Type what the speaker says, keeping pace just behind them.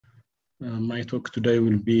My talk today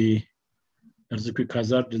will be earthquake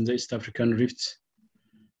hazard in the East African Rift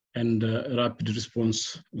and rapid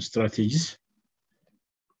response strategies.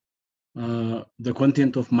 The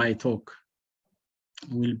content of my talk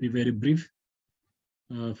will be very brief.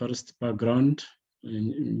 First, background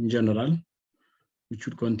in general, which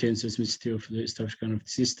will contain seismicity of the East African Rift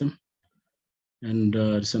system and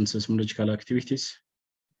recent seismological activities,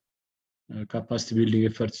 capacity building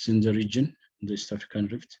efforts in the region, the East African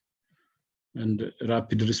Rift, and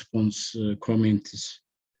rapid response comments.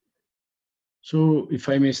 So if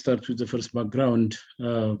I may start with the first background,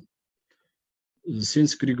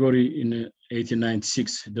 since Grigori in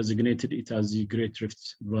 1896 designated it as the Great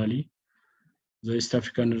Rift Valley, the East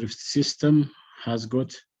African Rift system has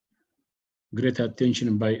got great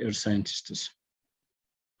attention by earth scientists.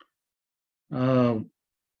 On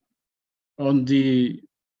the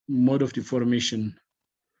mode of deformation,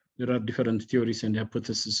 there are different theories and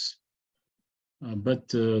hypotheses, but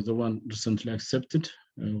the one recently accepted,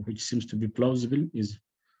 which seems to be plausible, is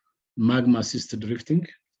magma-assisted drifting,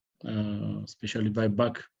 especially by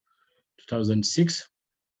back 2006.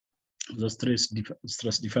 The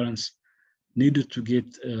stress difference needed to get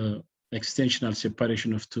extensional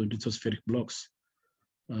separation of two lithospheric blocks.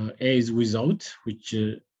 A is without, which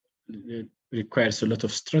requires a lot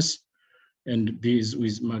of stress, and B is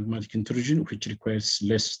with magmatic intrusion, which requires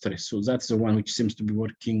less stress. So that's the one which seems to be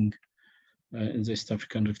working in the East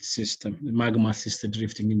African Rift system, the magma-assisted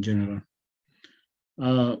drifting in general.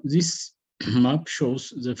 This map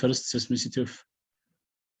shows the first seismicity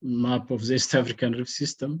map of the East African Rift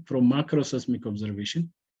system from macro seismic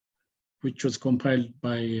observation, which was compiled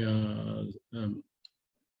by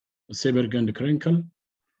Seberg and Krenkel,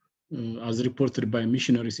 as reported by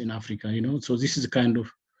missionaries in Africa. So this is a kind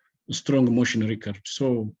of strong motion record.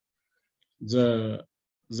 So the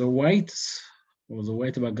white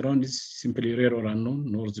background is simply rare or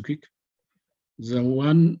unknown, no earthquake. The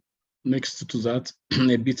one next to that,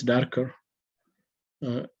 a bit darker,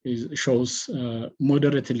 shows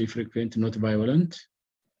moderately frequent, not violent.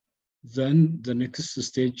 Then the next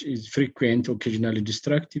stage is frequent, occasionally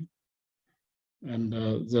destructive. And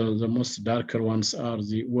the most darker ones are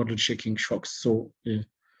the world-shaking shocks. So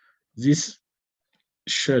this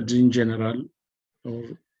shed in general, or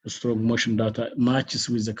strong motion data, matches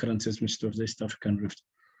with the current seismicity of the East African Rift.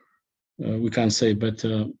 We can say, but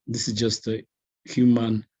this is just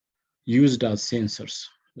human used as sensors,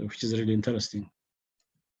 which is really interesting.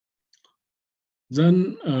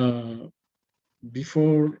 Then,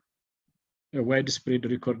 before a widespread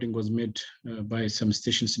recording was made by some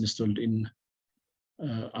stations installed in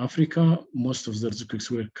Africa, most of the earthquakes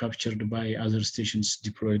were captured by other stations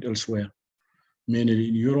deployed elsewhere, mainly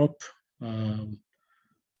in Europe,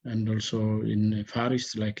 and also in Far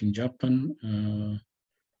East, like in Japan,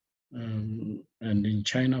 and in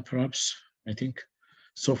China, perhaps, I think.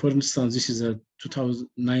 So for instance, this is a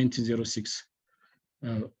 1906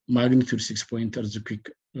 magnitude 6-point earthquake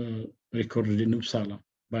recorded in Uppsala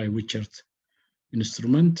by Wichert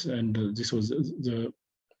instrument, and this was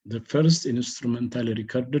the first instrumentally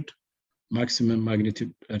recorded maximum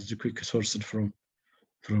magnitude earthquake sourced from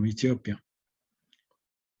Ethiopia.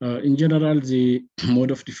 In general, the mode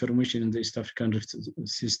of deformation in the East African Rift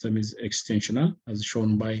system is extensional, as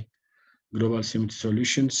shown by global symmetry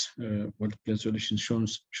solutions, world plane solutions shown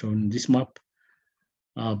in this map.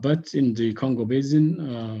 But in the Congo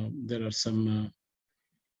Basin, there are some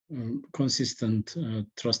consistent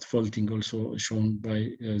thrust faulting also shown by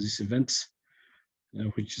these events,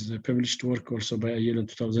 which is a published work also by Ayele in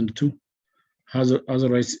 2002.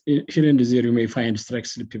 Otherwise, here and there you may find strike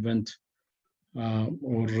slip event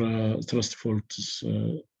or thrust faults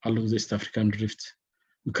along the East African Rift.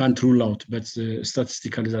 We can't rule out, but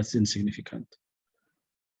statistically that's insignificant.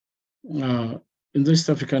 In the East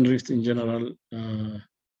African Rift in general,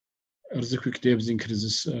 earthquake depth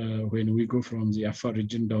increases when we go from the Afar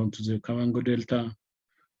region down to the Kavango Delta.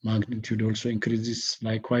 Magnitude also increases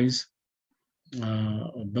likewise,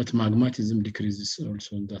 but magmatism decreases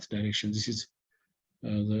also in that direction. This is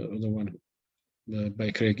the one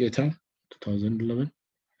by Craig et al. 2011.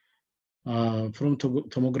 From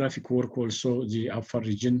tomographic work also, the Afar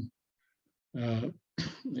region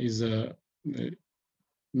is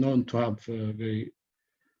known to have very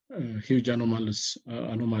huge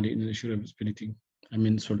anomaly in the Shureb splitting. I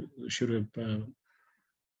mean, so Shureb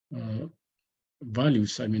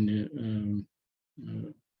values, I mean,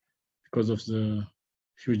 because of the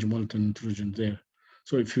huge molten intrusion there.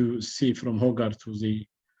 So if you see from Hogar through the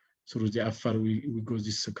Afar, we go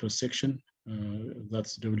this cross section.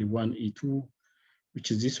 That's W1E2,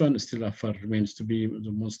 which is this one. Still Afar remains to be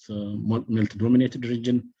the most melt-dominated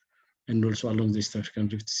region. and also along the East African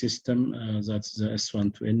Rift system, that's the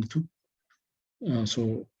S1 to N2.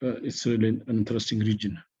 So it's really an interesting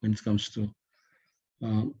region when it comes to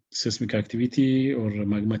seismic activity or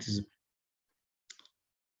magmatism.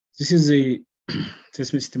 This is a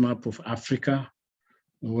seismicity map of Africa,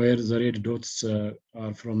 where the red dots are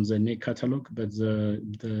from the NEC catalog, but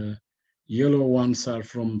the yellow ones are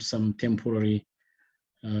from some temporary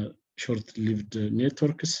short-lived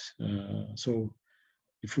networks. So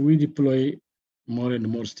if we deploy more and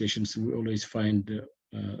more stations, we always find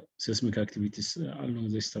seismic activities along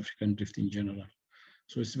the East African Rift in general.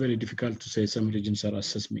 So it's very difficult to say some regions are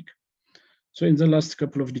seismic. So in the last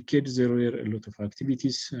couple of decades, there were a lot of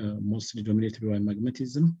activities, mostly dominated by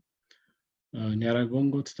magmatism.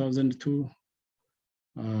 Nyiragongo 2002,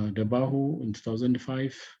 Dabahu in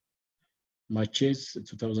 2005, Maches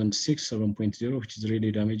 2006, 7.0, which is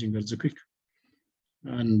really damaging earthquake.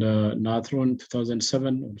 And Natron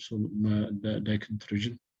 2007, also the dike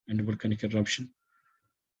intrusion and volcanic eruption.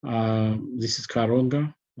 This is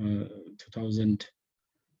Karonga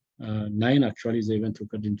 2009, actually the event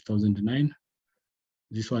occurred in 2009.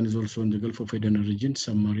 This one is also in the Gulf of Aden region,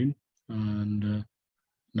 submarine, and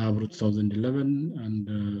Nabru 2011,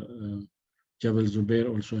 and Jebel Zubair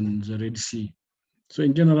also in the Red Sea. So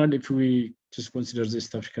in general, if we just consider the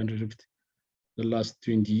East African Rift, the last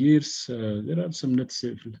 20 years, there are some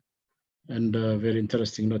noticeable and very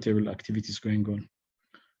interesting notable activities going on.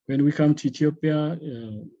 When we come to Ethiopia,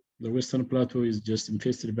 the Western Plateau is just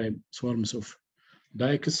infested by swarms of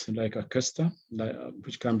dikes like Akasta,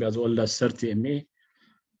 which can be as old as 30 MA,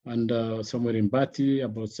 and somewhere in Bati,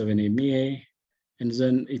 about 7 MA, and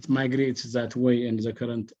then it migrates that way, and the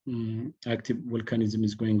current active volcanism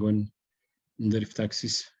is going on in the rift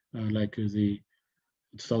axis, like the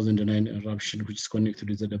 2009 eruption, which is connected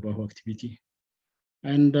with the Dabahu activity.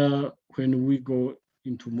 And when we go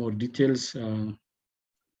into more details,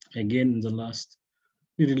 again, in the last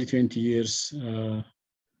nearly 20 years,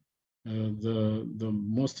 the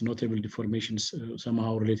most notable deformations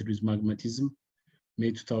somehow related with magmatism.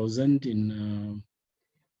 May 2000 in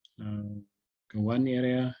one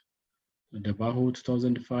area, Dabahu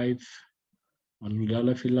 2005,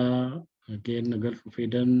 Al-Dalafila, again, the Gulf of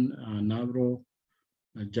Aden, Nabro,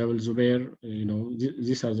 Jebel Zubair,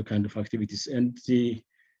 these are the kind of activities. And the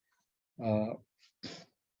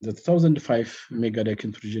 2005 mega dike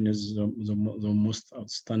intrusion is the most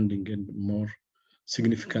outstanding and more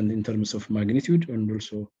significant in terms of magnitude, and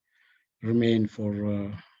also remain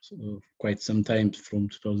for quite some time from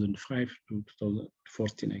 2005 to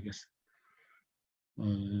 2014, I guess,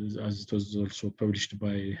 as it was also published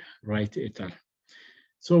by Wright et al.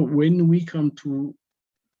 So when we come to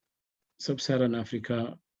Sub-Saharan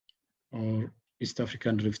Africa or East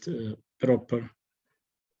African Rift proper,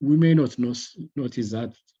 we may not notice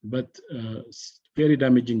that, but very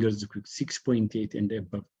damaging earthquakes, 6.8 and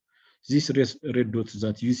above. These red dots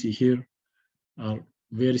that you see here are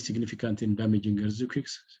very significant in damaging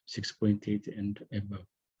earthquakes, 6.8 and above.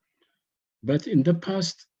 But in the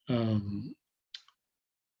past,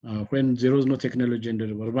 when there was no technology and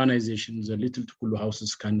urbanization, the little Tukulu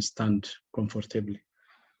houses can stand comfortably.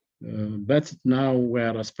 But now we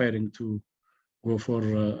are aspiring to go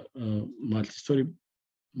for multi-story,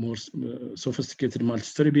 more sophisticated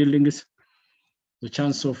multi-story buildings. The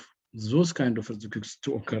chance of those kind of earthquakes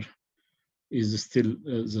to occur is still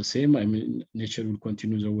the same. I mean, nature will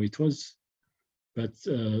continue the way it was, but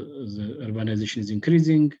the urbanization is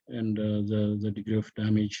increasing, and the degree of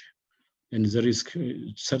damage and the risk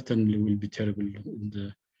certainly will be terrible in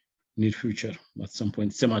the near future at some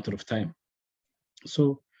point. It's a matter of time.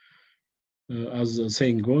 So, as the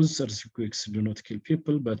saying goes, earthquakes do not kill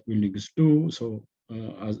people, but buildings do. So,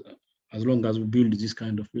 as long as we build this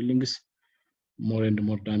kind of buildings, more and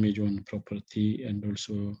more damage on property, and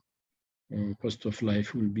also cost of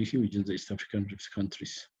life will be huge in the East African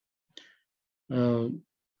countries.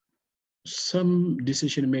 Some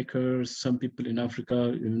decision makers, some people in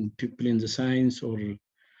Africa, even people in the science or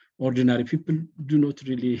ordinary people, do not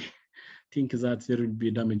really think that there will be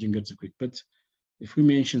a damaging earthquake. But if we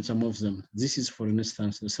mention some of them, this is, for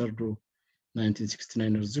instance, the Sardo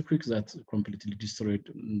 1969 earthquake that completely destroyed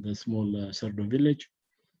the small Sardo village.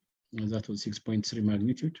 That was 6.3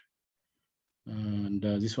 magnitude. And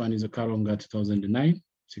this one is a Karonga 2009,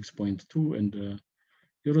 6.2, and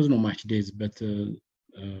there was no much days, but a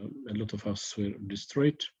lot of houses were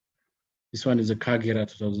destroyed. This one is a Kagera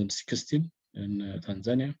 2016 in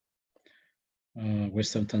Tanzania,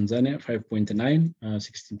 Western Tanzania, 5.9,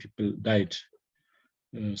 16 people died.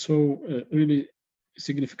 So really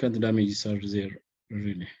significant damages are there,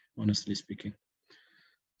 really, honestly speaking.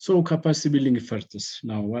 So capacity building efforts.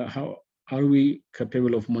 Now, how are we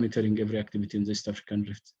capable of monitoring every activity in the East African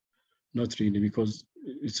Rift? Not really, because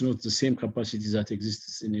it's not the same capacity that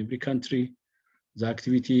exists in every country. The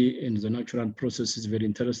activity and the natural process is very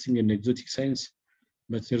interesting in exotic science,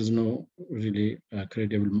 but there is no really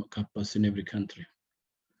credible capacity in every country.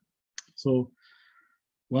 So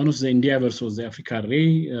one of the endeavors was the Africa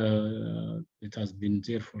Array. It has been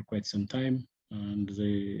there for quite some time, and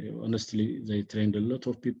they trained a lot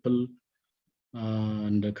of people,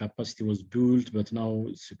 and the capacity was built, but now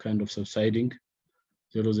it's kind of subsiding.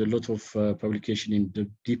 There was a lot of publication in the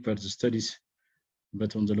deeper studies,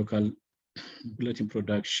 but on the local bulletin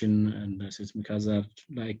production and seismic hazard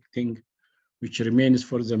like thing, which remains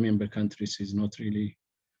for the member countries, is not really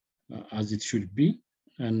as it should be.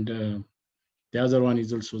 And the other one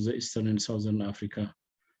is also the Eastern and Southern Africa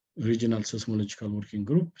Regional Seismological Working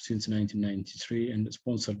Group since 1993 and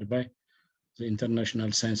sponsored by the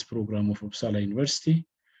International Science Program of Uppsala University.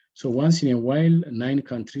 So once in a while, 9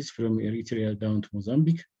 countries from Eritrea down to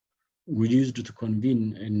Mozambique, we used to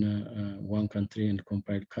convene in one country and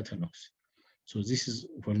compile catalogs. So this is,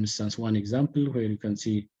 for instance, one example where you can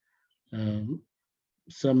see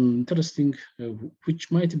some interesting,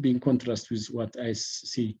 which might be in contrast with what I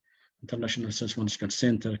see International Seismological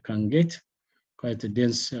Center can get, quite a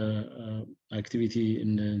dense activity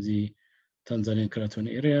in the Tanzanian Craton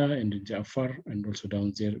area and in Afar, and also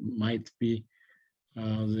down there might be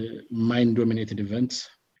the mine-dominated events.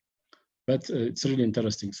 But it's really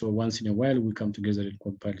interesting. So once in a while, we come together and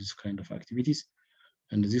compile this kind of activities.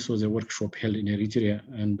 And this was a workshop held in Eritrea,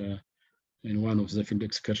 and in one of the field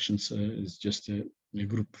excursions is just a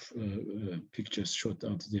group of pictures shot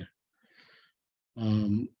out there.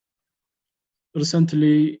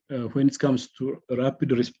 Recently, when it comes to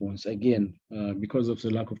rapid response, again, because of the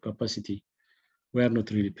lack of capacity, we are not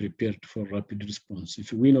really prepared for rapid response.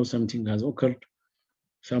 If we know something has occurred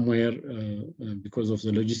somewhere because of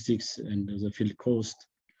the logistics and the field cost,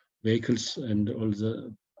 vehicles, and all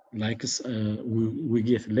the likes, we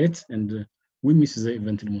get late and we miss the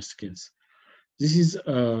event in most cases. This is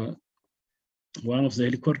one of the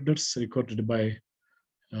helicopters recorded by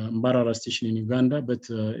Mbarara station in Uganda, but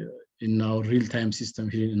in our real-time system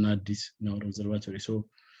here in Addis, in our observatory. So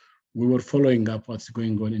we were following up what's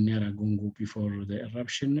going on in Nyiragongo before the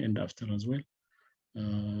eruption and after as well.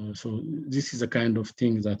 So this is a kind of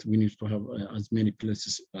thing that we need to have as many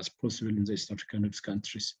places as possible in the East African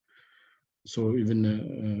countries. So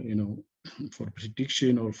even, you know, for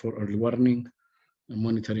prediction or for early warning,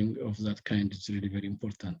 monitoring of that kind is really very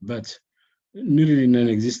important, but nearly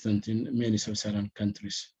non-existent in many sub-Saharan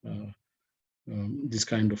countries. This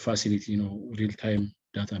kind of facility, you know, real-time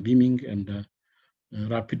data beaming and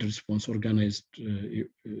rapid response organized in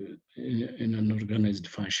an organized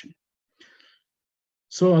fashion.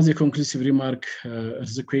 So as a conclusive remark,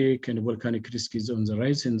 earthquake and volcanic risk is on the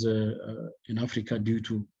rise in Africa due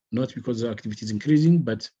to, not because the activity is increasing,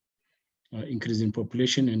 but increasing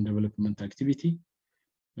population and development activity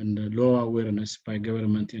and low awareness by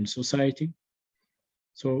government and society.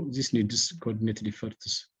 So this needs coordinated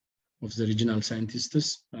efforts of the regional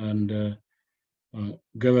scientists and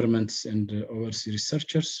governments and overseas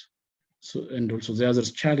researchers. So, and also the other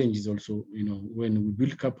challenge is also, you know, when we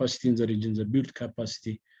build capacity in the region, the build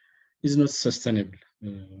capacity is not sustainable.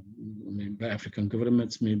 By African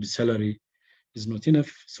governments, maybe salary is not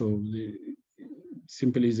enough. So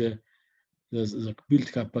simply the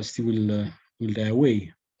build capacity will die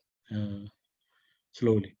away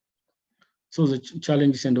slowly. So the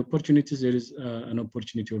challenges and opportunities, there is an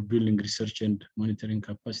opportunity of building research and monitoring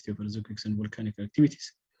capacity of earthquakes and volcanic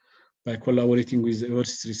activities by collaborating with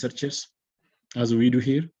overseas researchers, as we do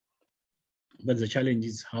here. But the challenge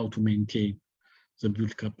is how to maintain the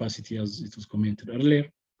build capacity, as it was commented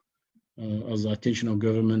earlier, as the attention of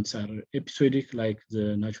governments are episodic, like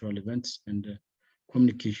the natural events, and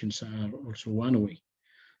communications are also one way.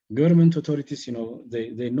 Government authorities, you know,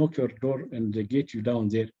 they knock your door and they get you down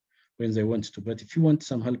there when they want to. But if you want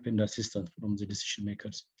some help and assistance from the decision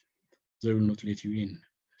makers, they will not let you in.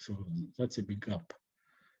 So that's a big gap.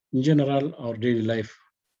 In general, our daily life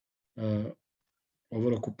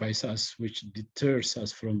overoccupies us, which deters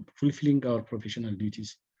us from fulfilling our professional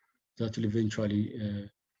duties that will eventually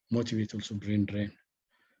motivate also brain drain.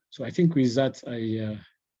 So I think with that, I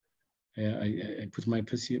put my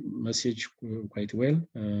message quite well,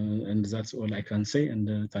 and that's all I can say.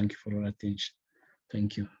 And thank you for your attention.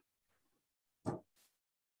 Thank you.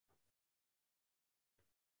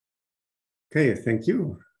 Okay, thank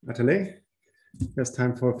you, Atalay. There's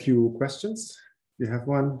time for a few questions. You have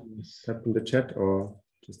one, type in the chat or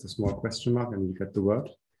just a small question mark and you get the word.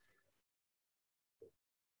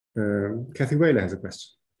 Kathy Whaler has a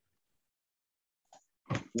question.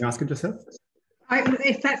 Can you ask it yourself?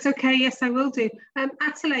 If that's okay, yes, I will do.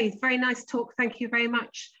 Atalay, very nice talk. Thank you very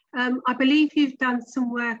much. I believe you've done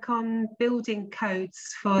some work on building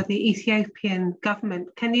codes for the Ethiopian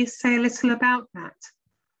government. Can you say a little about that?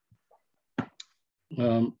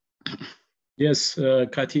 Yes,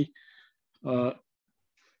 Kathy.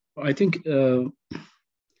 I think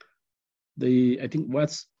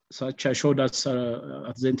what Sacha showed us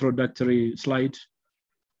at the introductory slide,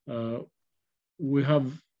 we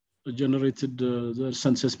have generated the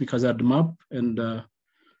seismic hazard map and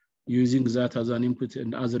using that as an input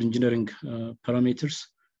and other engineering parameters.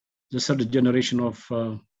 The third generation of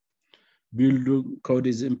build code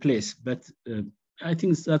is in place, but I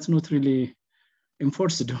think that's not really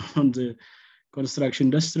enforced on the construction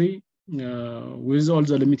industry with all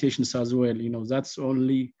the limitations as well. You know, that's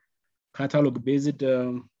only catalog-based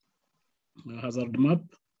hazard map,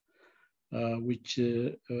 which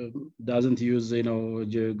doesn't use, you know,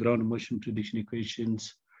 the ground motion prediction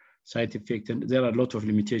equations, site effect, and there are a lot of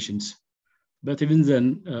limitations. But even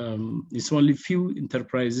then, it's only few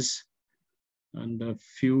enterprises and a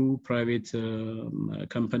few private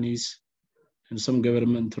companies and some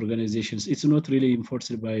government organizations. It's not really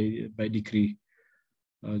enforced by decree.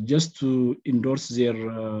 Just to endorse their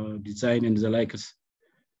design and the likes,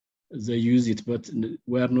 they use it, but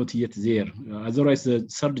we are not yet there. Otherwise, the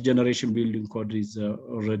third generation building code is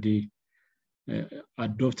already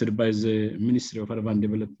adopted by the Ministry of Urban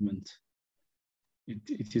Development.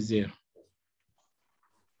 It is there.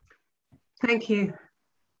 Thank you.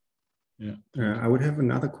 Yeah. I would have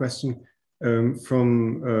another question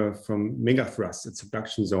from megathrust and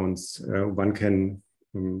subduction zones. One can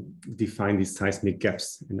define these seismic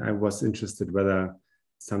gaps, and I was interested whether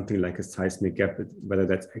something like a seismic gap, whether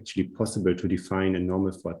that's actually possible to define in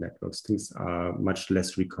normal fault networks. Things are much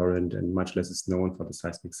less recurrent and much less is known for the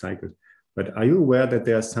seismic cycle. But are you aware that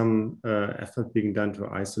there's some effort being done to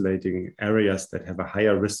isolating areas that have a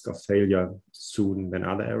higher risk of failure soon than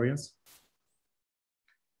other areas?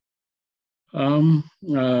 You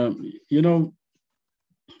know,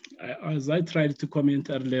 as I tried to comment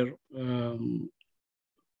earlier,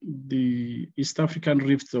 the East African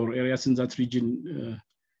rift or areas in that region,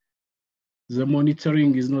 the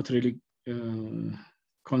monitoring is not really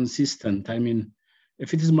consistent. I mean,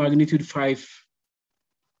 if it is magnitude 5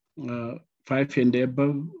 and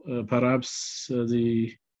above, perhaps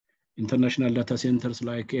the international data centers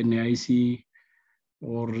like NIC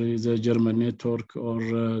or the German network or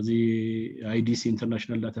the IDC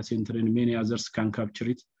International Data Center and many others can capture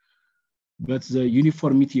it. But the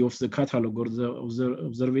uniformity of the catalog or the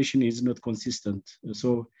observation is not consistent.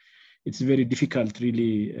 So it's very difficult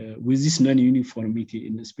really with this non-uniformity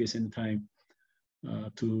in the space and time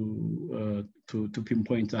to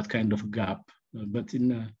pinpoint that kind of gap. But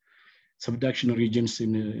in subduction regions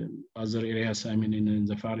in other areas, I mean in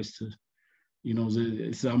the forest, you know,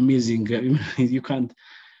 it's amazing. You can't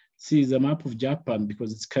see the map of Japan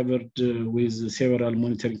because it's covered with several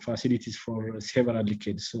monitoring facilities for several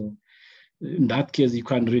decades. So in that case, you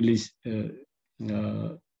can't really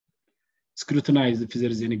scrutinize if there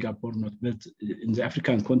is any gap or not. But in the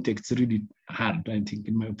African context, it's really hard, I think,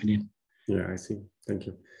 in my opinion. Yeah, I see. Thank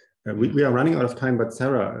you. We are running out of time, but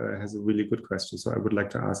Sarah has a really good question. So I would like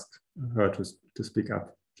to ask her to speak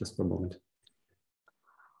up just for a moment.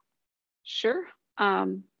 Sure.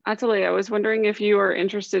 Atalay, I was wondering if you are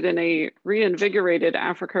interested in a reinvigorated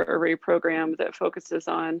Africa Array program that focuses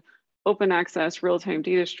on open access, real-time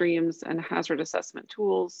data streams and hazard assessment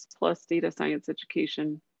tools, plus data science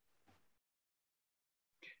education.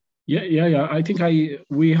 Yeah. I think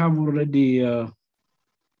we have already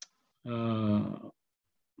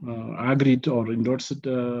agreed or endorsed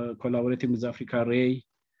collaborating with Africa Array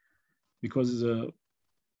because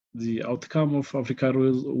the outcome of Africa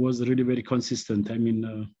Array was really very consistent. I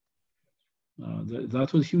mean,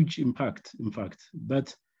 that was huge impact, in fact.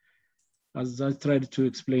 But as I tried to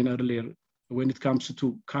explain earlier, when it comes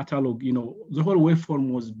to catalog, you know, the whole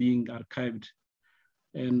waveform was being archived.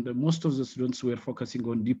 And most of the students were focusing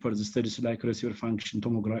on deeper studies like receiver function,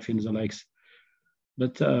 tomography, and the likes.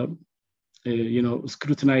 But, you know,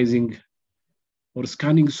 scrutinizing or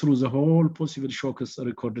scanning through the whole possible shocks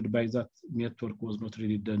recorded by that network was not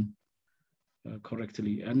really done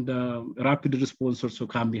correctly. And rapid response also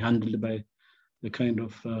can be handled by the kind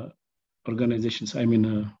of organizations, I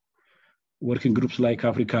mean, working groups like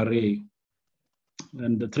Africa Array,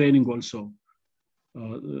 and the training also.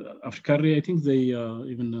 Africa Array, I think they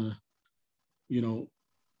even, you know,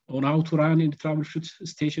 on how to run and troubleshoot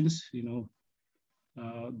stations, you know,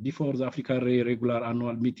 before the Africa Array regular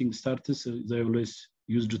annual meeting starts, they always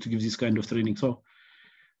used to give this kind of training. So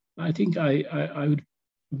I think I would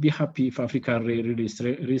be happy if Africa really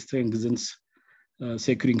strengthens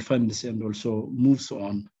securing funds and also moves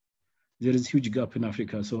on. There is a huge gap in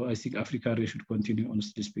Africa, so I think Africa should continue,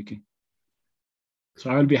 honestly speaking.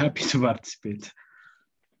 So I will be happy to participate.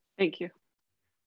 Thank you.